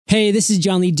Hey, this is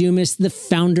John Lee Dumas, the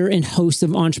founder and host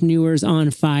of Entrepreneurs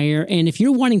on Fire. And if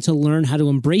you're wanting to learn how to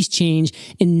embrace change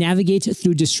and navigate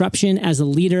through disruption as a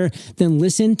leader, then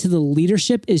listen to the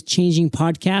Leadership is Changing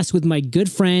podcast with my good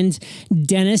friend,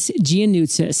 Dennis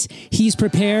Giannoutzis. He's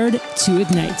prepared to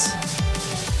ignite.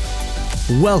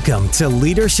 Welcome to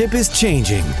Leadership is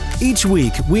Changing. Each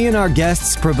week, we and our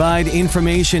guests provide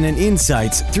information and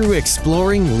insights through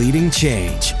exploring leading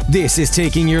change. This is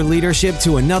taking your leadership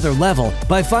to another level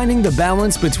by finding the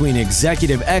balance between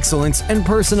executive excellence and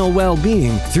personal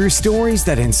well-being through stories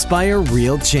that inspire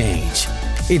real change.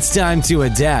 It's time to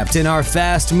adapt in our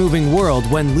fast-moving world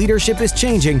when leadership is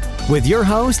changing with your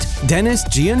host, Dennis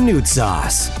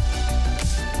Giannoutzis.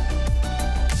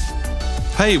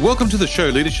 Hey, welcome to the show,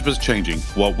 Leadership is Changing.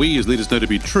 What we as leaders know to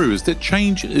be true is that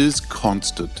change is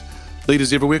constant.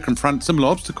 Leaders everywhere confront similar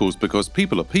obstacles because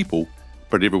people are people,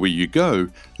 but everywhere you go,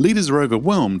 leaders are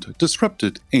overwhelmed,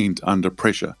 disrupted, and under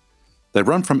pressure. They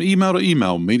run from email to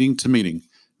email, meeting to meeting.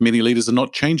 Many leaders are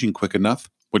not changing quick enough,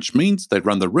 which means they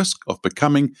run the risk of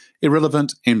becoming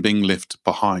irrelevant and being left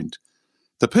behind.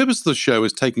 The purpose of the show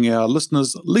is taking our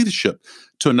listeners' leadership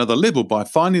to another level by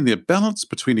finding their balance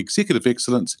between executive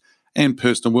excellence and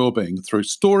personal well-being through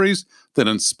stories that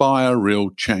inspire real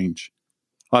change.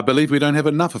 I believe we don't have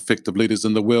enough effective leaders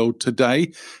in the world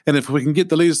today, and if we can get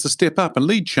the leaders to step up and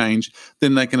lead change,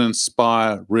 then they can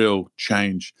inspire real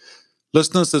change.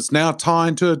 Listeners, it's now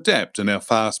time to adapt in our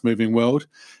fast-moving world,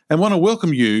 and I want to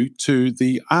welcome you to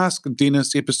the Ask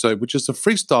Dennis episode, which is a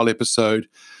freestyle episode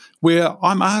where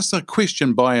I'm asked a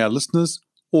question by our listeners,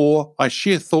 or I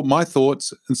share my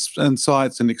thoughts,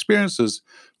 insights, and experiences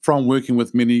from working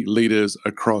with many leaders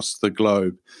across the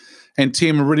globe. And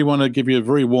Tim, I really want to give you a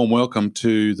very warm welcome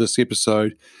to this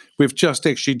episode. We've just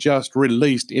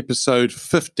released episode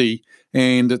 50,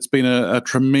 and it's been a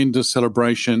tremendous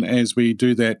celebration as we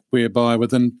do that, whereby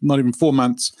within not even 4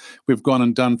 months, we've gone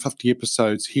and done 50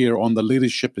 episodes here on the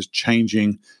Leadership is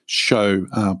Changing show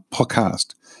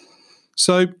podcast.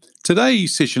 So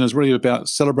today's session is really about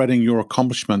celebrating your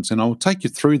accomplishments, and I'll take you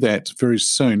through that very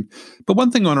soon. But one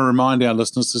thing I want to remind our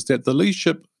listeners is that the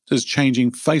Leadership is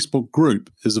Changing Facebook group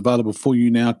is available for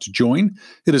you now to join.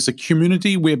 It is a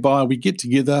community whereby we get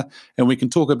together and we can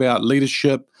talk about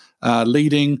leadership,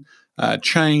 leading,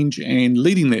 change, and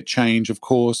leading that change, of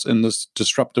course, in this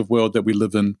disruptive world that we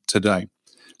live in today.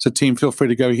 So team, feel free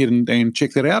to go ahead and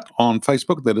check that out on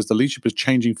Facebook. That is the Leadership is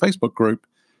Changing Facebook group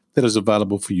that is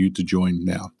available for you to join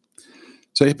now.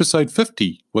 So episode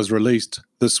 50 was released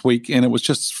this week, and it was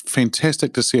just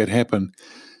fantastic to see it happen.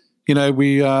 You know,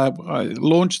 we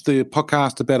launched the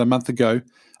podcast about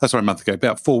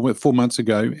about 4 months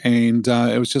ago, and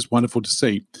it was just wonderful to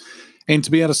see. And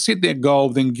to be able to set that goal,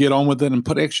 then get on with it and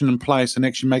put action in place and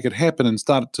actually make it happen and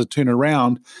start it to turn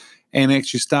around and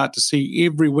actually start to see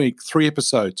every week 3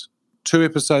 episodes. 2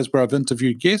 episodes where I've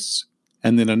interviewed guests,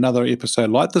 and then another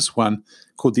episode like this one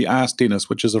called the Ask Dennis,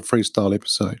 which is a freestyle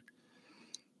episode.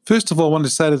 First of all, I want to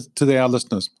say to our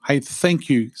listeners, hey, thank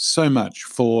you so much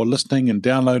for listening and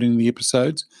downloading the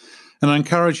episodes. And I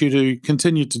encourage you to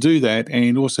continue to do that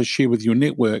and also share with your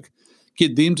network.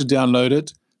 Get them to download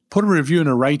it, put a review and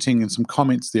a rating and some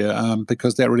comments there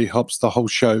because that really helps the whole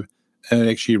show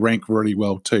actually rank really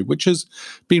well too, which has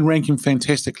been ranking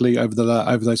fantastically over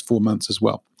those 4 months as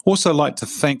well. Also like to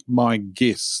thank my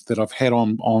guests that I've had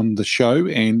on the show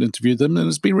and interviewed them, and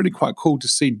it's been really quite cool to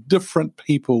see different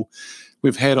people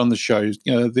we've had on the show.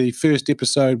 You know, the first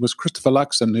episode was Christopher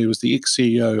Luxon, who was the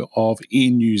ex-CEO of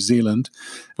Air New Zealand,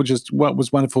 which is what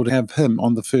was wonderful to have him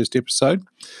on the first episode.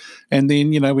 And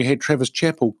then, you know, we had Travis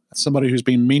Chappell, somebody who's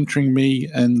been mentoring me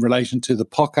in relation to the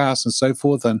podcast and so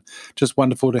forth, and just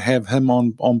wonderful to have him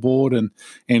on board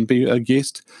and be a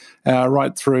guest,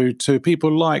 right through to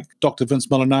people like Dr. Vince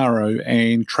Molinaro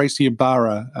and Tracy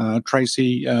Ibarra,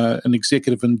 Tracy, an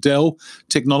executive in Dell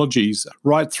Technologies,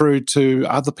 right through to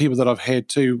other people that I've had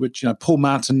too, which, you know, Paul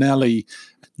Martinelli,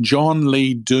 John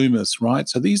Lee Dumas, right?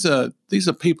 So these are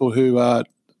people who are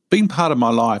been part of my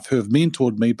life, who have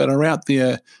mentored me, but are out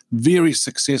there very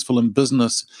successful in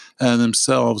business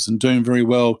themselves and doing very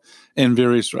well in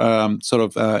various roles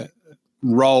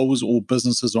or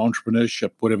businesses or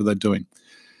entrepreneurship, whatever they're doing.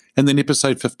 And then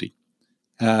episode 50,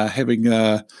 having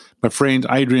my friend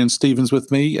Adrian Stevens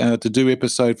with me to do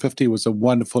episode 50 was a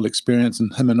wonderful experience,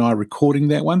 and him and I recording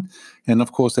that one. And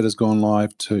of course, that has gone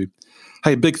live too.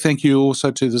 Hey, big thank you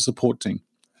also to the support team.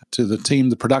 to the team,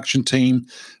 the production team,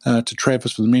 to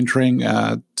Travis for the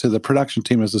mentoring, to the production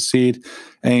team, as I said,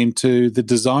 and to the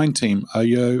design team,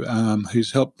 Oyo,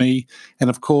 who's helped me, and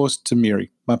of course to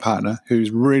Mary, my partner,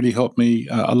 who's really helped me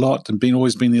a lot and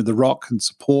always been there, the rock and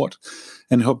support,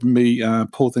 and helping me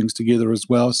pull things together as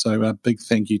well. So a big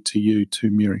thank you to you, to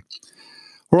Mary.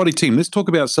 Alrighty, team, let's talk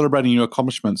about celebrating your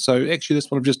accomplishments. So actually,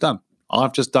 that's what I've just done.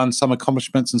 I've just done some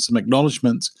accomplishments and some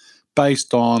acknowledgements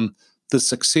based on the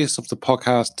success of the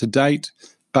podcast to date,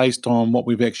 based on what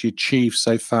we've actually achieved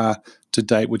so far to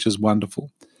date, which is wonderful.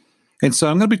 And so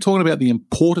I'm going to be talking about the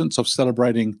importance of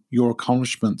celebrating your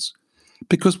accomplishments,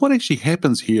 because what actually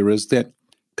happens here is that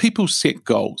people set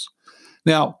goals.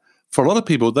 Now, for a lot of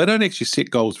people, they don't actually set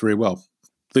goals very well.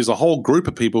 There's a whole group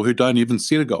of people who don't even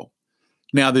set a goal.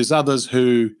 Now, there's others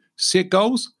who set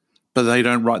goals, but they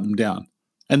don't write them down.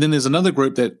 And then there's another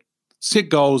group that set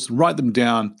goals, write them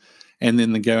down, and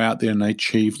then they go out there and they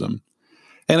achieve them.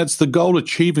 And it's the goal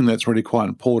achieving that's really quite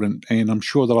important, and I'm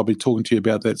sure that I'll be talking to you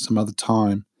about that some other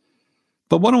time.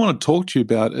 But what I want to talk to you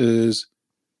about is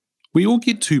we all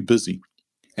get too busy,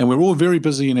 and we're all very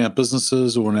busy in our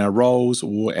businesses or in our roles,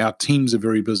 or our teams are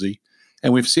very busy,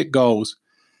 and we've set goals,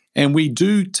 and we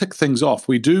do tick things off.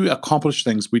 We do accomplish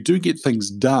things. We do get things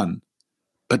done,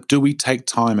 but do we take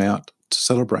time out to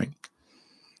celebrate?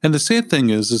 And the sad thing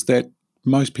is that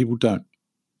most people don't.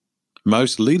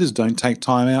 Most leaders don't take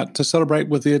time out to celebrate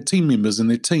with their team members and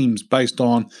their teams based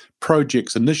on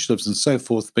projects, initiatives, and so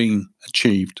forth being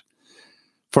achieved.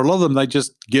 For a lot of them, they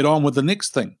just get on with the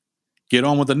next thing, get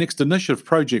on with the next initiative,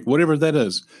 project, whatever that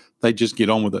is. They just get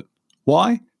on with it.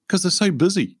 Why? Because they're so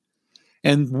busy.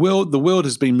 And the world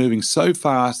has been moving so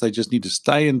fast, they just need to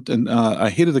stay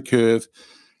ahead of the curve,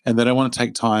 and they don't want to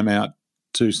take time out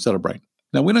to celebrate.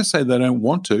 Now, when I say they don't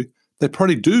want to, they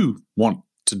probably do want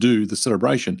to do the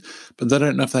celebration, but they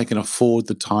don't know if they can afford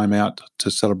the time out to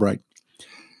celebrate.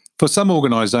 For some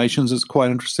organizations, it's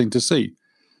quite interesting to see.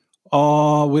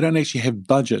 Oh, we don't actually have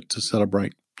budget to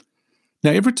celebrate.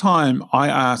 Now, every time I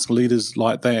ask leaders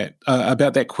like that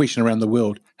about that question around the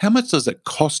world, how much does it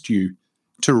cost you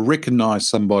to recognize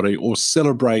somebody or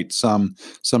celebrate some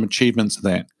achievements of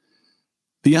that?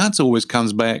 The answer always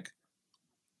comes back,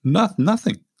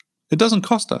 nothing. It doesn't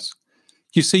cost us.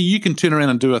 You see, you can turn around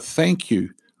and do a thank you,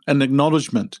 an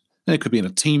acknowledgement. And it could be in a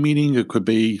team meeting, it could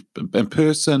be in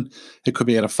person, it could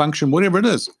be at a function, whatever it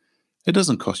is. It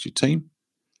doesn't cost your team.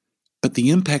 But the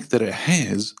impact that it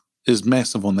has is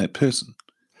massive on that person,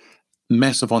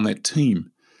 massive on that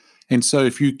team. And so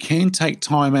if you can take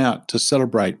time out to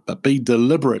celebrate, but be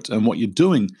deliberate in what you're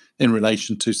doing in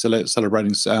relation to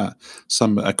celebrating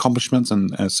some accomplishments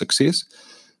and success,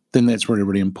 then that's really,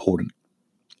 really important.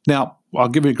 Now, I'll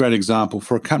give you a great example.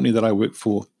 For a company that I work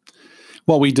for,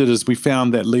 what we did is we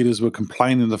found that leaders were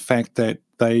complaining the fact that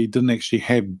they didn't actually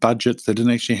have budgets, they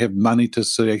didn't actually have money to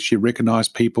actually recognize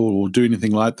people or do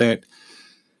anything like that.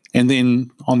 And then,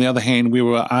 on the other hand, we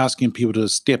were asking people to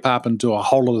step up and do a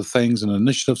whole lot of things and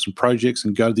initiatives and projects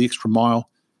and go the extra mile,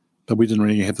 but we didn't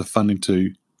really have the funding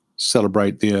to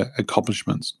celebrate their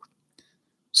accomplishments.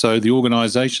 So the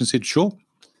organization said, sure,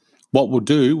 what we'll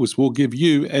do is we'll give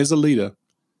you, as a leader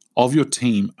of your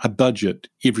team, a budget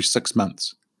every 6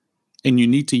 months, and you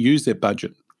need to use that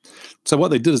budget. So what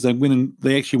they did is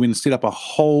they actually went and set up a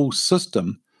whole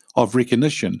system of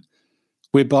recognition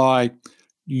whereby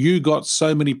you got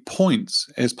so many points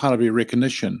as part of your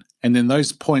recognition, and then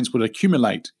those points would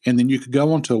accumulate, and then you could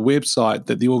go onto a website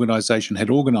that the organization had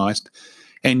organized,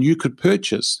 and you could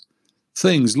purchase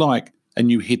things like a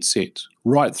new headset,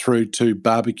 right through to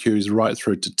barbecues, right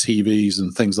through to TVs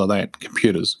and things like that,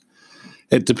 computers.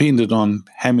 It depended on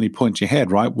how many points you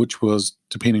had, right, which was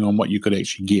depending on what you could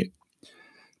actually get.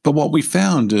 But what we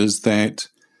found is that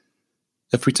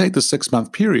if we take the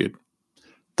 6-month period,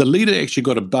 the leader actually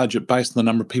got a budget based on the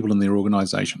number of people in their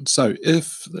organization. So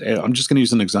I'm just going to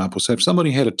use an example. So if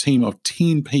somebody had a team of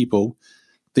 10 people,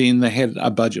 then they had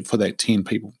a budget for that 10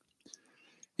 people.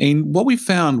 And what we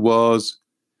found was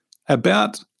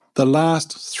about the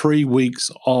last 3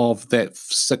 weeks of that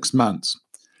 6 months,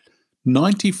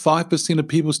 95% of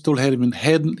people still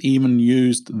hadn't even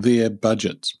used their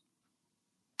budgets.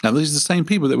 Now, these are the same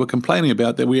people that were complaining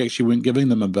about that we actually weren't giving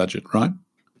them a budget, right?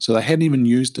 So they hadn't even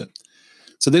used it.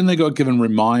 So then they got given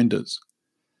reminders.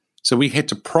 So we had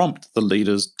to prompt the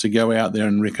leaders to go out there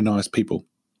and recognize people.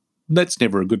 That's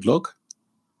never a good look,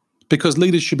 because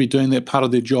leaders should be doing that part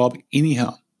of their job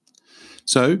anyhow.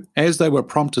 So as they were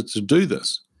prompted to do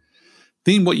this,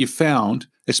 then what you found,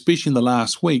 especially in the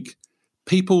last week,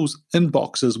 people's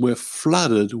inboxes were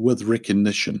flooded with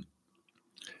recognition.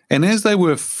 And as they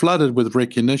were flooded with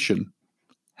recognition,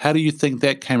 how do you think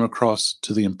that came across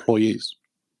to the employees?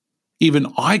 Even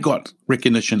I got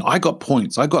recognition. I got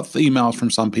points. I got emails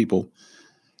from some people.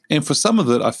 And for some of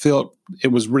it, I felt it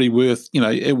was really worth,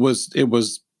 it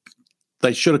was,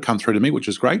 they should have come through to me, which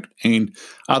was great. And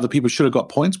other people should have got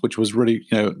points, which was really,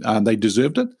 they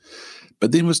deserved it.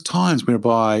 But there was times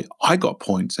whereby I got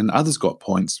points and others got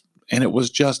points, and it was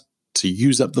just to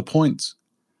use up the points.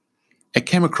 It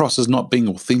came across as not being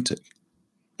authentic.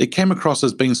 It came across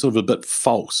as being sort of a bit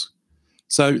false.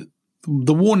 So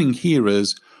the warning here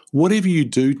is, whatever you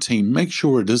do, team, make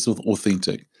sure it is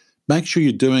authentic. Make sure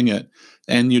you're doing it,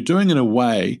 and you're doing it in a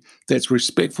way that's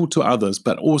respectful to others,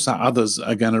 but also others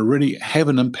are going to really have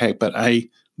an impact, but a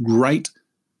great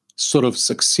sort of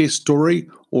success story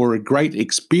or a great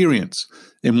experience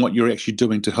in what you're actually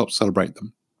doing to help celebrate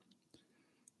them.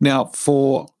 Now,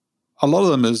 for a lot of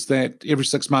them is that every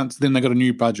 6 months, then they got a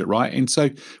new budget, right? And so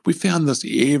we found this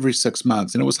every 6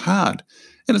 months, and it was hard.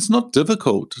 And it's not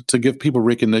difficult to give people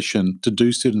recognition to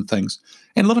do certain things.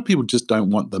 And a lot of people just don't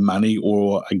want the money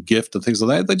or a gift and things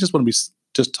like that. They just want to be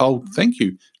just told, thank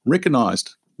you,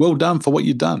 recognized, well done for what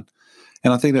you've done.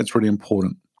 And I think that's really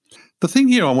important. The thing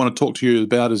here I want to talk to you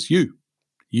about is you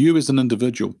as an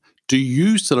individual. Do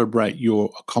you celebrate your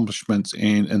accomplishments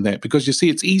and that? Because you see,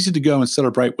 it's easy to go and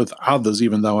celebrate with others,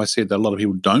 even though I said that a lot of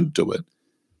people don't do it.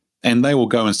 And they will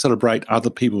go and celebrate other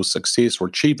people's success or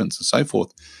achievements and so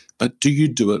forth. But do you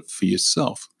do it for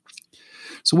yourself?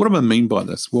 So what do I mean by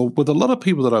this? Well, with a lot of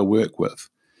people that I work with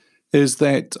is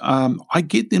that I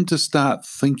get them to start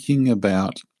thinking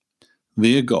about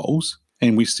their goals,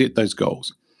 and we set those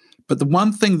goals. But the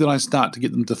one thing that I start to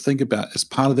get them to think about as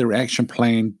part of their action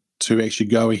plan to actually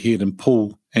go ahead and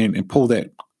pull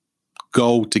that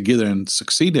goal together and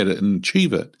succeed at it and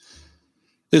achieve it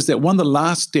is that one of the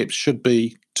last steps should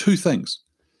be two things.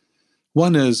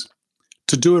 One is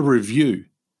to do a review,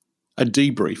 a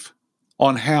debrief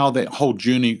on how that whole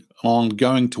journey on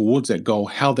going towards that goal,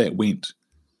 how that went.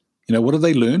 What did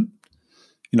they learn?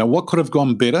 What could have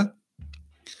gone better?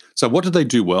 So what did they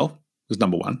do well is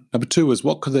number one. Number two is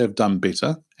what could they have done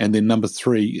better? And then number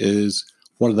three is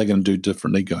what are they going to do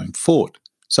differently going forward?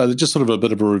 So they're just sort of a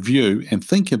bit of a review and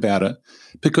think about it,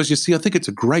 because you see, I think it's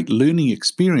a great learning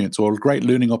experience or a great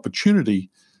learning opportunity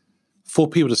for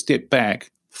people to step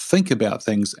back, think about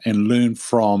things and learn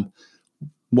from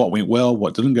what went well,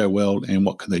 what didn't go well, and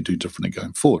what can they do differently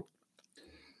going forward.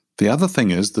 The other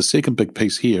thing is, the second big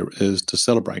piece here is to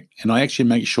celebrate. And I actually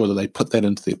make sure that they put that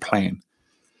into their plan.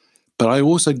 But I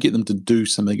also get them to do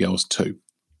something else too.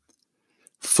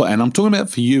 And I'm talking about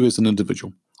for you as an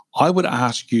individual. I would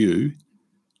ask you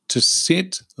to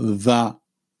set the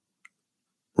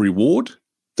reward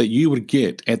that you would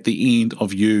get at the end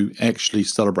of you actually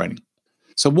celebrating.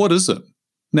 So what is it?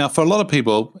 Now, for a lot of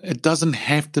people, it doesn't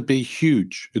have to be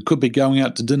huge. It could be going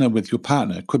out to dinner with your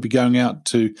partner. It could be going out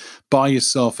to buy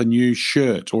yourself a new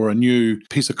shirt or a new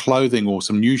piece of clothing or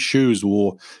some new shoes,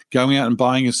 or going out and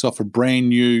buying yourself a brand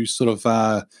new sort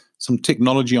of some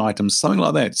technology items, something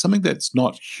like that. Something that's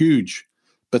not huge,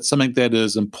 but something that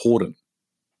is important.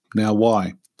 Now,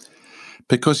 why?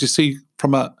 Because you see,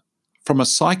 from a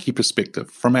psyche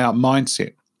perspective, from our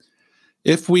mindset,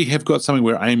 if we have got something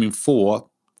we're aiming for,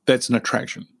 that's an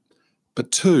attraction.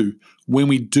 But two, when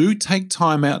we do take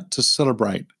time out to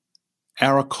celebrate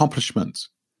our accomplishments,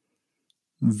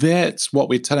 that's what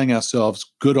we're telling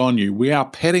ourselves, good on you. We are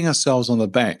patting ourselves on the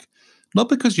back, not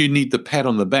because you need the pat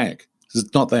on the back.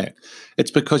 It's not that.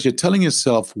 It's because you're telling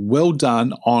yourself, well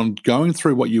done on going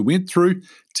through what you went through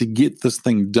to get this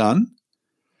thing done.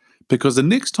 Because the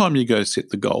next time you go set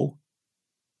the goal,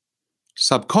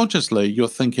 subconsciously, you're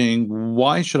thinking,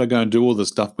 why should I go and do all this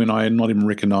stuff when I am not even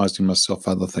recognizing myself for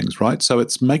other things, right? So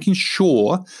it's making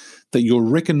sure that you're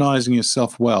recognizing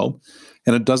yourself well.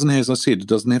 And it doesn't, as I said, it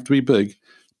doesn't have to be big,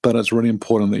 but it's really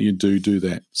important that you do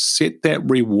that. Set that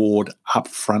reward up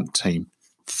front, team.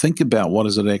 Think about what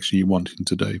is it actually you're wanting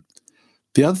to do.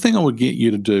 The other thing I would get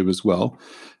you to do as well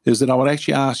is that I would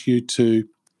actually ask you to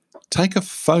take a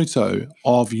photo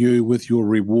of you with your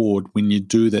reward when you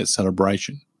do that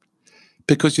celebration.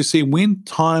 Because you see, when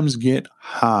times get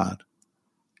hard,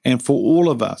 and for all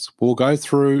of us, we'll go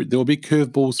through, there will be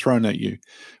curveballs thrown at you.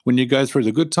 When you go through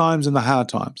the good times and the hard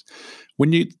times,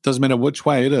 doesn't matter which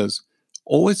way it is,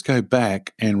 always go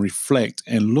back and reflect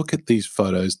and look at these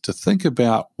photos to think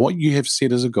about what you have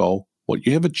set as a goal, what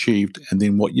you have achieved, and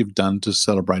then what you've done to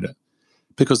celebrate it.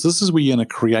 Because this is where you're going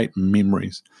to create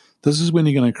memories. This is when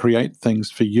you're going to create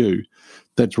things for you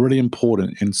that's really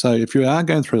important. And so if you are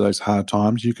going through those hard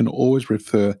times, you can always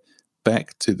refer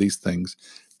back to these things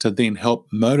to then help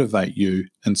motivate you,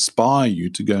 inspire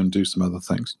you to go and do some other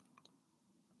things.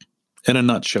 In a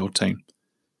nutshell, team,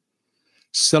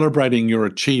 Celebrating your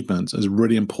achievements is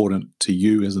really important to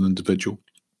you as an individual.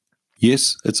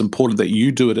 Yes, it's important that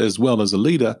you do it as well as a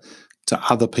leader to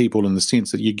other people in the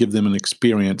sense that you give them an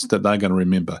experience that they're going to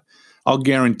remember. I'll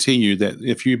guarantee you that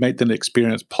if you make that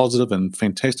experience positive and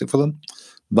fantastic for them,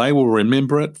 they will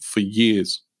remember it for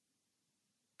years.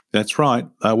 That's right,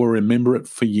 they will remember it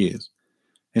for years.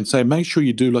 And so make sure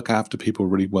you do look after people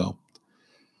really well.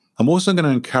 I'm also going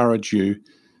to encourage you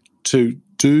to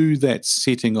do that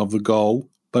setting of the goal,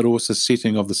 but also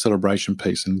setting of the celebration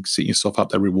piece and set yourself up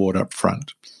the reward up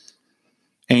front.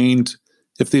 And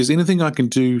if there's anything I can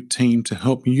do, team, to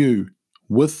help you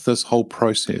with this whole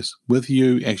process, with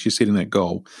you actually setting that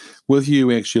goal, with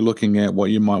you actually looking at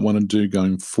what you might want to do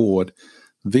going forward,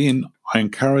 then I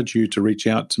encourage you to reach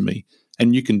out to me.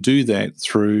 And you can do that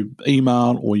through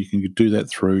email, or you can do that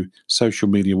through social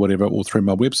media, whatever, or through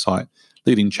my website,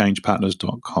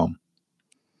 leadingchangepartners.com.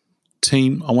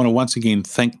 Team, I want to once again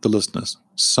thank the listeners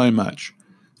so much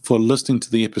for listening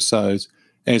to the episodes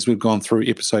as we've gone through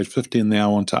episode 15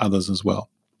 now on to others as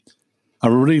well.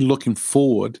 I'm really looking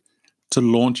forward to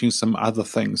launching some other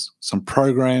things, some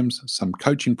programs, some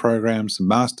coaching programs, some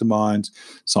masterminds,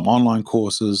 some online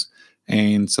courses,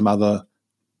 and some other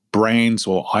brands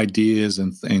or ideas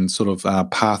and sort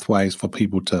of pathways for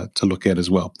people to look at as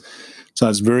well. So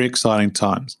it's very exciting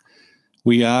times.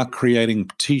 We are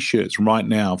creating t-shirts right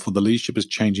now for the Leadership is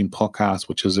Changing podcast,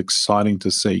 which is exciting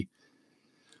to see.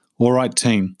 All right,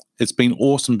 team, it's been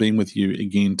awesome being with you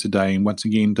again today. And once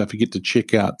again, don't forget to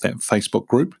check out that Facebook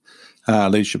group,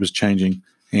 Leadership is Changing,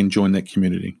 and join that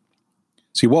community.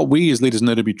 See, what we as leaders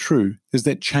know to be true is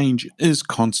that change is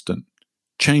constant.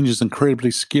 Change is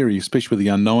incredibly scary, especially with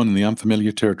the unknown and the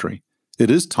unfamiliar territory. It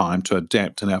is time to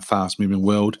adapt in our fast-moving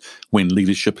world when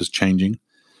leadership is changing.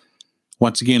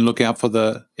 Once again, look out for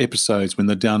the episodes when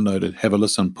they're downloaded. Have a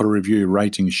listen, put a review,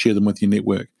 rating, share them with your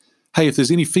network. Hey, if there's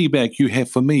any feedback you have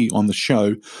for me on the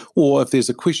show, or if there's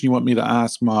a question you want me to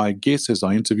ask my guests as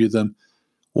I interview them,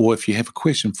 or if you have a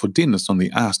question for Dennis on the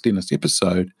Ask Dennis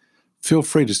episode, feel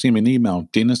free to send me an email,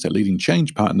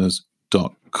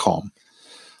 dennis@leadingchangepartners.com.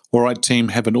 All right, team,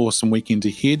 have an awesome weekend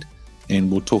ahead,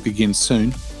 and we'll talk again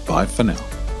soon. Bye for now.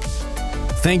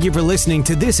 Thank you for listening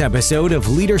to this episode of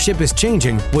Leadership is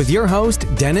Changing with your host,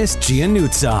 Dennis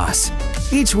Giannoutsas.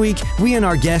 Each week, we and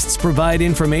our guests provide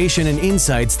information and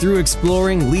insights through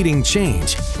exploring leading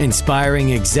change, inspiring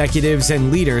executives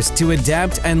and leaders to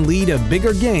adapt and lead a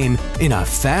bigger game in a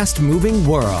fast-moving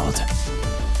world.